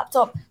on your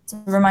laptop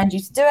to remind you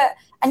to do it.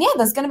 And yeah,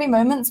 there's going to be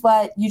moments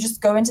where you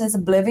just go into this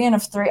oblivion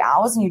of 3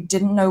 hours and you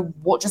didn't know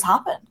what just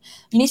happened.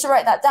 You need to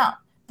write that down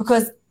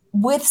because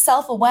with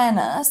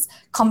self-awareness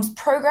comes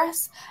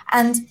progress.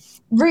 And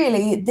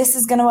really, this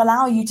is going to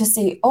allow you to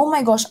see, oh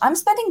my gosh, I'm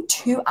spending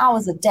 2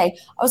 hours a day.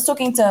 I was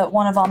talking to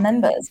one of our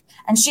members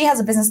and she has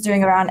a business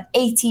doing around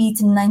 80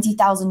 to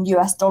 90,000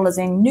 US dollars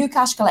in new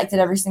cash collected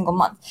every single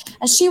month.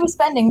 And she was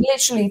spending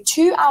literally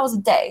 2 hours a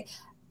day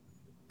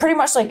pretty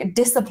much like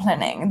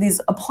disciplining these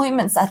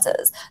appointment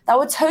setters that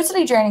were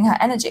totally draining her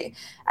energy.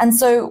 And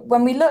so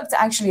when we looked at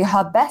actually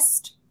her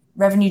best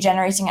revenue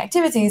generating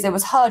activities, it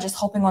was her just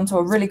hopping onto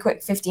a really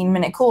quick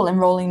 15-minute call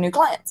enrolling new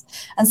clients.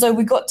 And so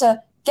we got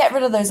to get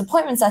rid of those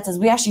appointment setters.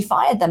 We actually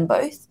fired them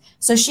both.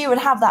 So she would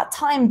have that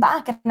time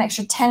back, an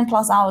extra 10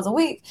 plus hours a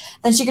week.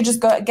 Then she could just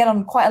go get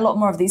on quite a lot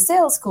more of these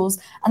sales calls.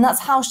 And that's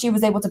how she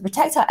was able to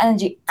protect her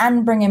energy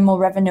and bring in more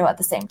revenue at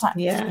the same time.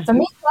 Yeah. For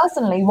me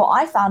personally, what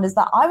I found is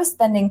that I was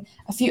spending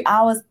a few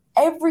hours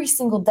every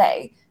single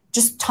day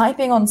just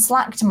typing on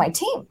Slack to my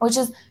team, which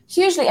is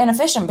hugely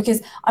inefficient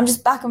because I'm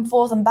just back and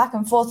forth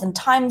and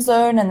time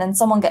zone, and then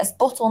someone gets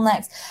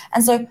bottlenecked.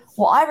 And so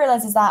what I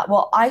realized is that,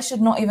 well, I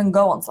should not even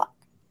go on Slack.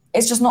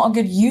 It's just not a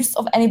good use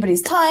of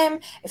anybody's time.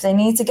 If they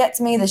need to get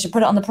to me, they should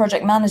put it on the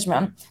project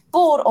management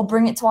board or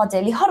bring it to our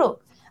daily huddle.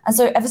 And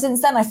so ever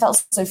since then, I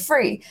felt so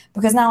free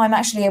because now I'm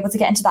actually able to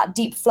get into that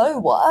deep flow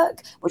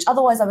work, which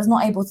otherwise I was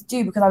not able to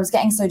do because I was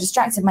getting so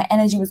distracted. My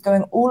energy was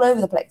going all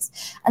over the place.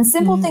 And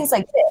simple things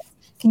like this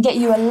can get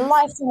you a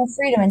lifetime of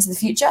freedom into the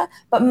future,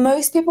 but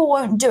most people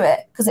won't do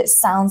it because it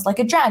sounds like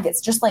a drag.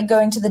 It's just like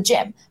going to the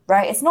gym,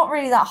 right? It's not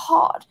really that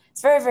hard.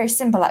 It's very, very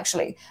simple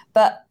actually.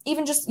 But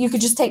even just, you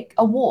could just take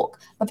a walk,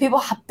 but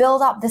people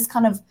build up this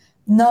kind of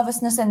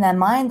nervousness in their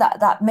mind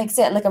that makes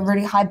it like a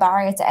really high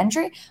barrier to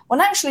entry, when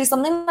actually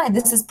something like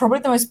this is probably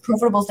the most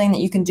profitable thing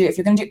that you can do. If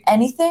you're going to do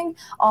anything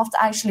after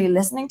actually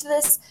listening to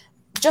this,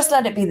 just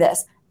let it be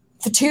this.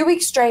 For 2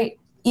 weeks straight,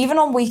 even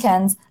on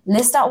weekends,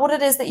 list out what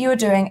it is that you are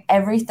doing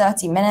every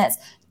 30 minutes.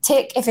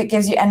 Tick if it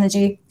gives you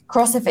energy,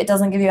 cross if it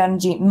doesn't give you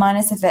energy,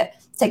 minus if it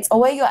takes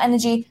away your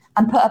energy,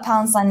 and put a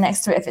pound sign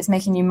next to it if it's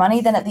making you money.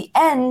 Then at the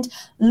end,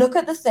 look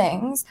at the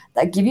things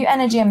that give you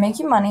energy and make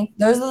you money.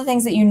 Those are the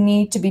things that you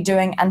need to be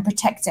doing and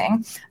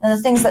protecting. And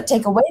the things that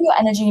take away your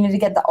energy, you need to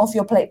get that off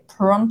your plate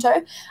pronto.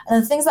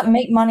 And the things that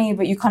make money,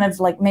 but you kind of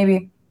like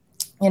maybe,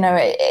 you know,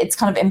 it's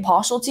kind of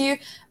impartial to you,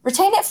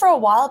 retain it for a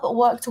while, but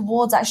work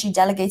towards actually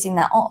delegating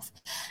that off.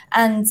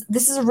 And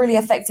this is a really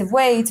effective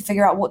way to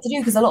figure out what to do,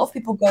 because a lot of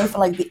people go for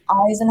like the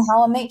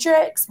Eisenhower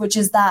matrix, which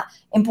is that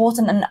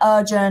important and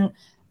urgent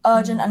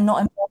and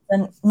not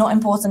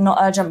important, not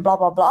urgent, blah,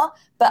 blah, blah.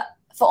 But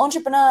for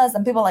entrepreneurs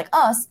and people like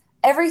us,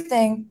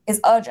 everything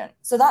is urgent.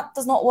 So that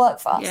does not work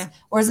for us. Yeah.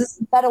 Whereas this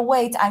is a better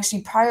way to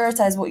actually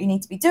prioritize what you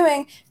need to be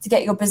doing to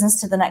get your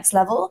business to the next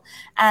level.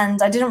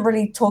 And I didn't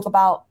really talk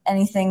about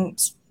anything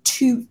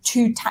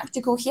too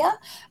tactical here,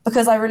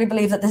 because I really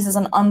believe that this is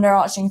an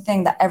underarching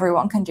thing that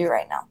everyone can do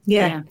right now.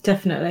 Yeah.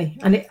 Definitely.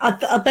 And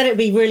I bet it'd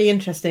be really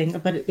interesting. I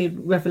bet it'd be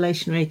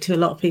revelationary to a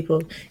lot of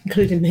people,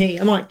 including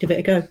me. I might give it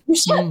a go. You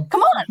should.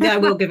 Come on. Yeah, I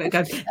will give it a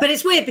go. But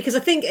it's weird because I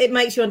think it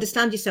makes you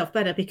understand yourself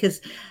better, because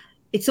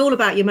it's all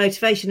about your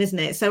motivation, isn't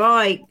it? So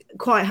I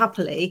quite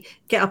happily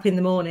get up in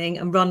the morning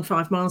and run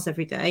 5 miles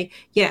every day.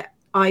 Yeah,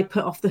 I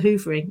put off the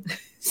hoovering.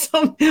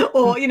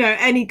 Or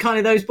any kind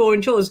of those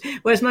boring chores,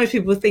 whereas most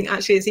people think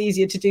actually it's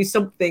easier to do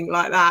something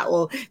like that,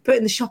 or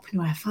putting the shopping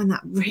away. I find that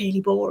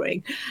really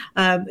boring.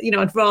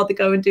 I'd rather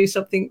go and do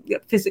something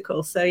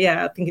physical. So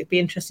I think it'd be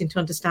interesting to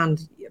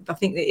understand. I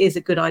think it is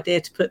a good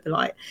idea to put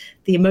the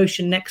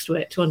emotion next to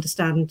it to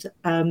understand,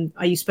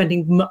 are you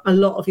spending a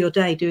lot of your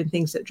day doing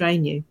things that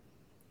drain you?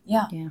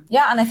 Yeah.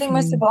 And I think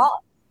most people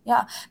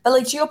are.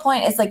 But to your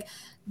point, it's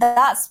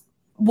that's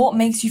what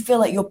makes you feel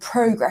like you're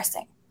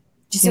progressing.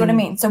 Do you see what I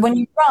mean? So when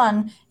you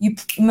run, you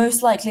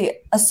most likely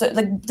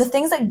the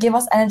things that give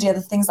us energy are the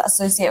things that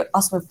associate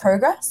us with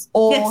progress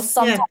or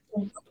some type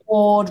of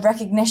reward,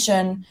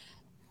 recognition.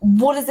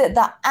 What is it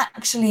that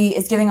actually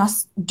is giving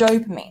us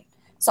dopamine?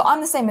 So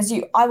I'm the same as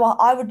you.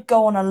 I would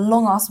go on a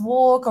long ass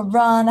walk, a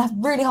run, a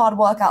really hard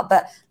workout,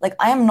 but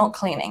I am not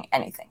cleaning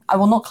anything. I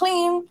will not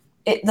clean.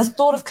 The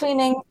thought of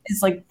cleaning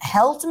is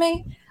hell to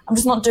me. I'm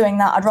just not doing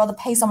that. I'd rather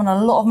pay someone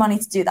a lot of money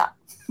to do that.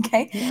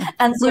 Okay.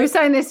 And so we were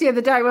saying this the other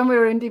day when we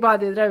were in Dubai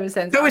the other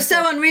day. But we're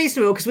so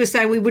unreasonable because we're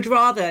saying we would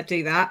rather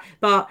do that,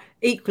 but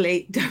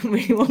equally don't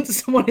really want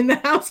someone in the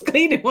house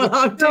cleaning while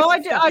I'm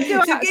doing it. I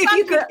do. So if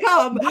you could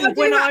come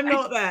when I'm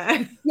not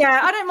there.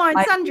 Yeah, I don't mind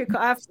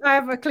Sandra. I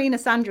have a cleaner,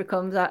 Sandra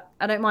comes.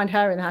 I don't mind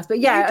her in the house, but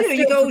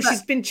you go,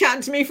 she's been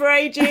chatting to me for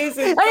ages.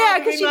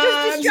 Because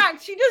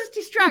she does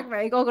distract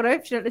me. Oh God, I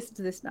hope she don't listen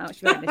to this now.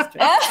 She won't listen to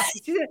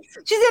it.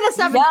 She's in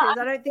her 70s.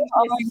 I don't think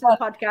she listens to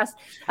the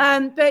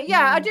podcast. But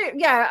I do.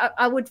 Yeah,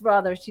 I would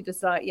rather she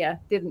just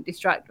didn't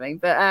distract me.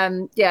 But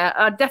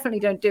I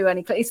definitely don't do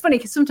any. It's funny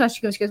because sometimes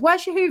she goes,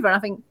 "Where's your Hoover?" And I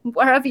think,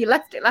 wherever you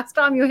left it last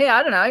time you were here,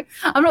 I don't know.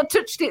 I've not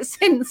touched it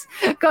since.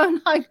 Going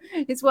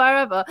it's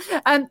wherever.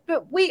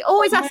 But we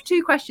always ask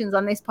 2 questions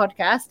on this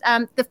podcast.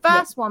 The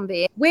first one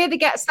being, we're the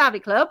Get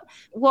Savvy Club.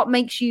 What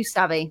makes you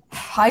savvy?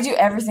 I do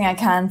everything I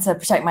can to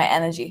protect my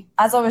energy.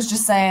 As I was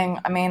just saying,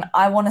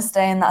 I want to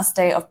stay in that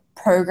state of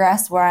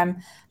progress where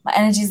my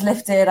energy's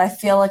lifted. I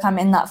feel like I'm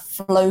in that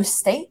flow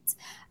state.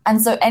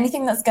 And so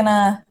anything that's going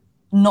to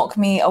knock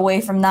me away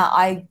from that,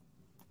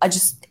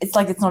 it's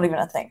like it's not even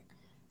a thing.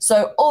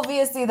 So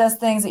obviously there's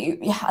things that you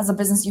as a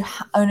business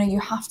owner, you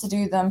have to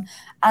do them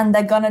and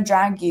they're going to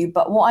drag you.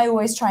 But what I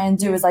always try and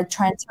do is I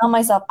try and tell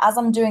myself as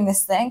I'm doing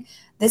this thing,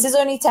 this is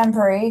only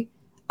temporary.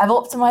 I've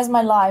optimized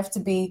my life to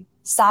be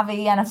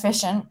savvy and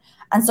efficient.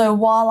 And so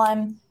while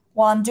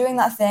I'm doing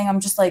that thing,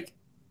 I'm just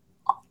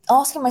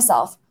asking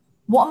myself,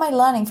 what am I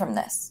learning from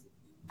this?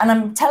 And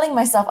I'm telling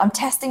myself, I'm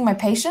testing my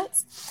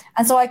patience.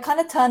 And so I kind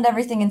of turned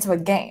everything into a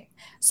game.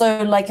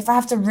 So if I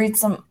have to read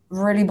some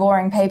really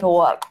boring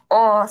paperwork,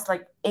 it's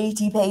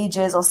 80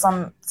 pages or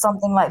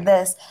something like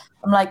this,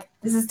 I'm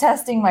this is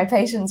testing my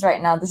patience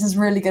right now. This is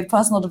really good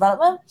personal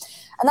development.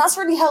 And that's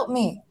really helped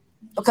me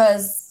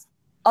because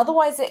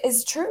otherwise it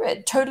is true.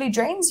 It totally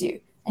drains you.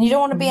 And you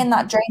don't want to be in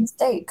that drained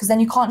state because then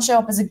you can't show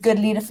up as a good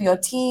leader for your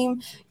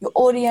team, your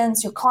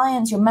audience, your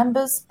clients, your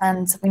members.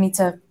 And we need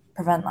to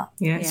prevent that.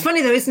 Yeah, it's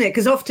funny though, isn't it?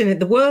 Because often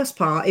the worst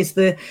part is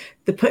the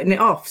putting it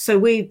off. So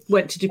we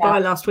went to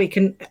Dubai last week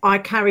and I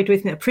carried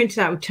with me, I printed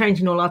out, we're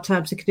changing all our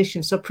terms and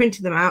conditions. So I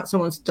printed them out,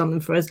 someone's done them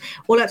for us.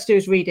 All I had to do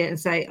is read it and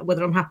say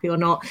whether I'm happy or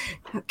not.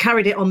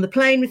 Carried it on the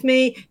plane with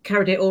me,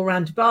 carried it all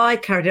around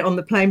Dubai, carried it on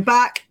the plane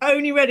back.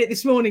 Only read it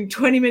this morning,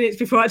 20 minutes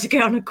before I had to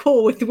get on a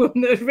call with the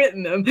woman that had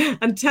written them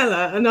and tell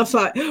her. And I was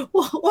like,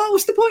 what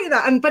was the point of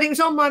that? But it was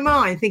on my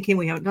mind thinking,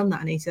 we haven't done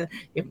that, Anita.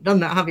 You haven't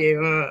done that, have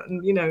you?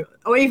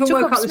 I even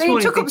woke up this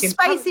morning took thinking,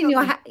 up space in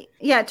your head.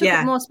 It took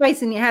up more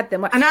space in your head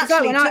than what. And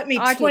actually it took me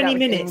 20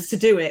 minutes to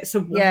do it. So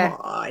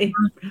why?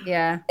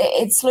 Yeah.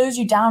 It slows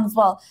you down as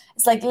well.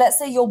 It's let's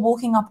say you're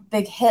walking up a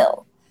big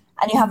hill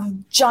and you have a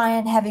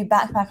giant heavy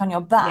backpack on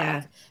your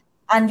back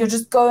and you're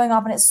just going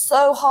up and it's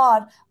so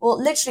hard.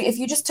 Well, literally, if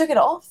you just took it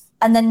off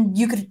and then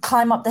you could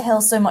climb up the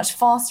hill so much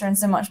faster and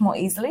so much more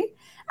easily.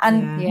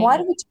 And why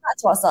do we do that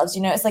to ourselves?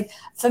 It's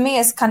for me,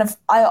 it's kind of,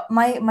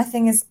 my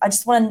thing is I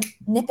just want to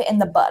nip it in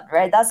the bud,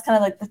 right? That's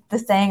kind of the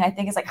saying I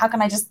think is how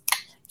can I just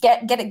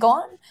get it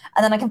gone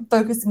and then I can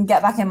focus and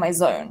get back in my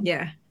zone.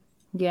 Yeah.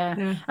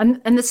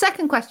 And the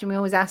second question we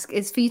always ask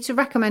is for you to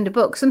recommend a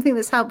book, something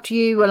that's helped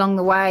you along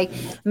the way.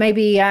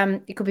 Maybe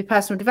it could be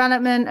personal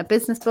development, a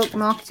business book,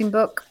 marketing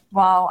book.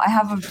 Wow, I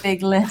have a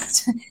big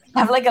list. I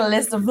have a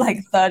list of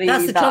 30.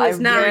 That's the trouble, it's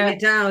narrowing it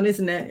down,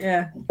 isn't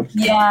it?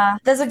 Yeah.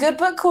 There's a good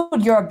book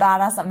called You're a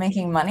Badass at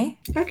Making Money.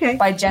 Okay.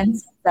 By Jen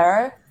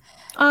Sincero.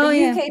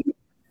 UK,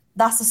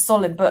 that's a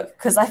solid book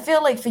because I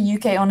feel for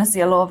UK,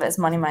 honestly, a lot of it is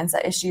money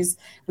mindset issues.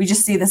 We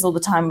just see this all the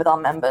time with our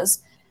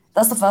members.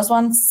 That's the first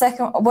one.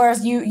 Second,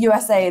 whereas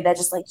USA, they're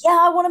just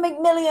I want to make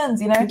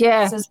millions,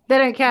 Yeah, so they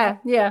don't care.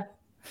 Yeah.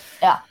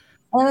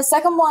 And then the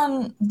second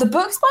one, the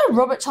books by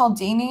Robert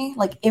Cialdini,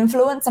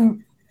 Influence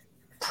and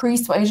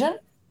Persuasion.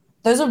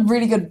 Those are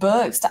really good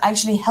books to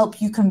actually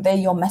help you convey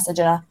your message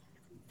in a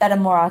better,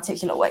 more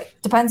articulate way.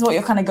 Depends what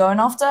you're kind of going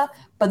after,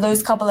 but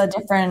those couple of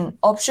different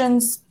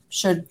options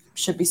should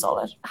be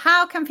solid.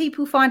 How can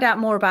people find out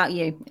more about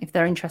you if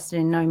they're interested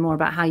in knowing more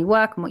about how you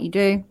work and what you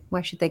do?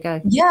 Where should they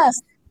go?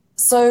 Yes.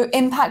 So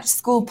Impact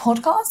School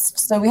Podcast.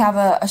 So we have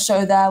a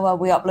show there where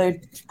we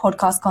upload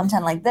podcast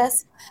content like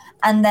this.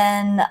 And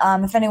then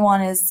if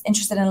anyone is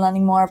interested in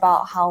learning more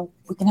about how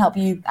we can help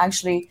you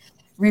actually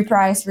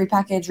reprice,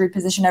 repackage,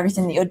 reposition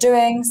everything that you're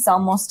doing, sell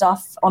more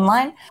stuff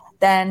online,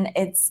 then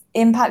it's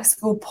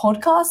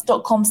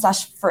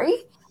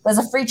impactschoolpodcast.com/free. There's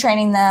a free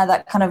training there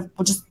that kind of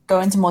will just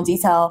go into more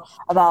detail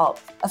about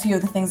a few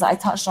of the things that I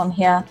touched on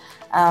here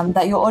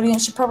that your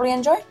audience should probably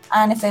enjoy.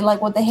 And if they like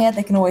what they hear,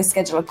 they can always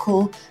schedule a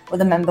call with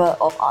a member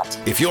of our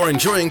team. If you're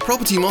enjoying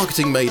Property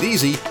Marketing Made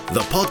Easy,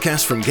 the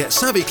podcast from Get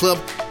Savvy Club,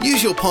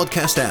 use your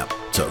podcast app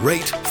to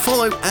rate,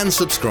 follow and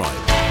subscribe.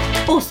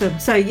 Awesome.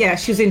 So yeah,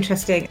 she was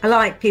interesting. I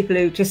like people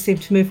who just seem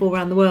to move all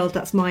around the world.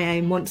 That's my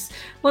aim. Once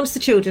the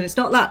children, it's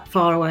not that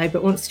far away,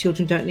 but once the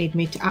children don't need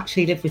me to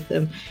actually live with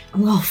them,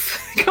 I'm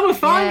off. Come and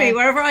find me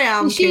wherever I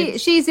am.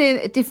 She's in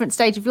a different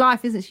stage of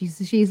life, isn't she?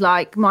 So she's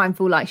like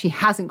mindful, like she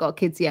hasn't got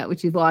kids yet,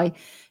 which is why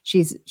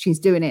she's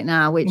doing it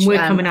now. Which we're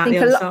coming out the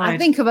other side. I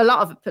think a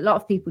lot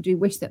of people do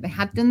wish that they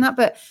had done that.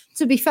 But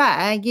to be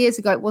fair, years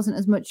ago it wasn't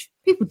as much.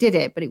 People did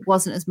it, but it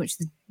wasn't as much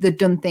the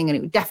done thing,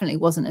 and it definitely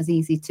wasn't as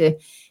easy to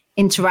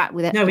interact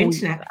with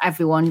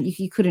everyone.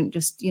 You couldn't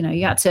just, you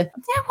had to,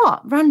 you know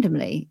what,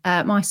 randomly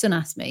my son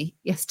asked me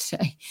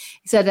yesterday,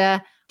 he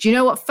said, do you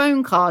know what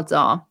phone cards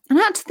are? And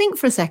I had to think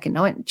for a second.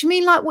 I went, do you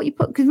mean like what you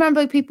put, because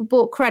remember people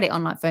bought credit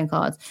on like phone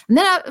cards, and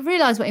then I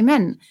realized what he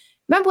meant.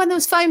 Remember when there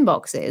was phone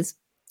boxes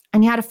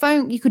and you had a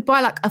phone, you could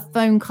buy like a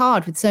phone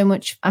card with so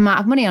much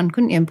amount of money on,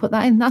 couldn't you, and put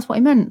that in? That's what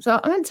he meant.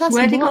 So I meant to ask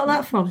where him, did you got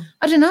that from?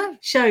 I don't know.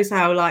 Shows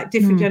how like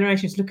different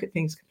generations look at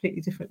things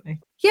completely differently.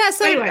 Yeah,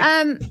 so anyway.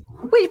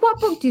 What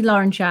book did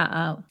Lauren shout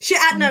out?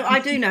 No, I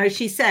do know.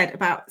 She said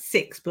about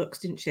 6 books,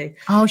 didn't she?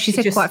 Oh, she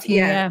said quite a few.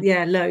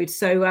 Yeah, loads.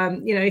 So,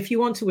 if you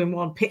want to win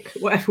one, pick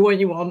whatever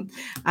one you want.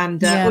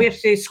 And all you have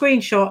to do is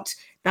screenshot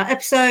that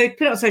episode,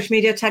 put it on social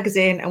media, tag us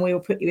in, and we will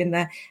put you in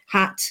the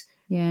hat.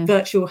 Yeah.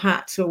 Virtual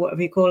hat or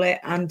whatever you call it,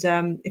 and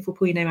if we'll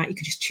pull your name out, you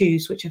can just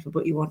choose whichever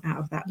book you want out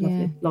of that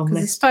lovely long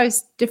list. I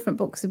suppose different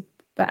books are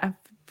better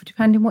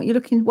depending what you're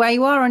looking, where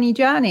you are on your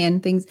journey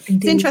and things.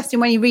 Indeed. It's interesting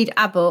when you read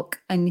a book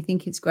and you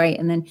think it's great,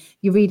 and then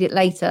you read it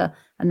later,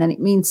 and then it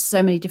means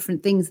so many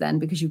different things then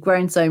because you've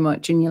grown so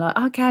much, and you're like,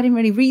 okay, I didn't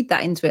really read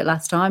that into it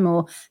last time,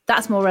 or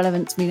that's more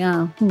relevant to me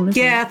now.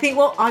 I think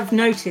what I've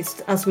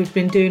noticed as we've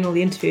been doing all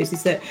the interviews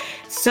is that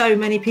so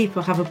many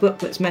people have a book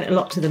that's meant a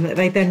lot to them that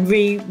they then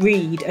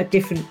reread at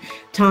different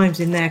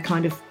times in their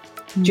kind of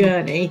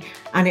journey,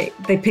 and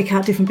they pick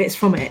out different bits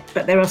from it.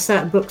 But there are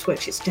certain books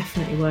which it's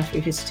definitely worth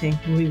revisiting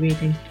and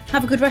rereading.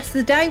 Have a good rest of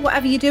the day,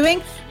 whatever you're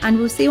doing, and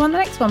we'll see you on the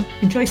next one.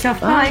 Enjoy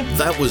yourself. Bye.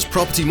 That was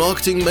Property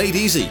Marketing Made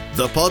Easy,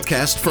 the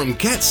podcast from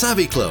Get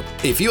Savvy Club.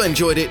 If you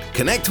enjoyed it,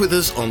 connect with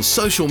us on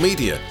social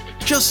media.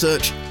 Just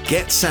search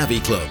Get Savvy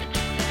Club.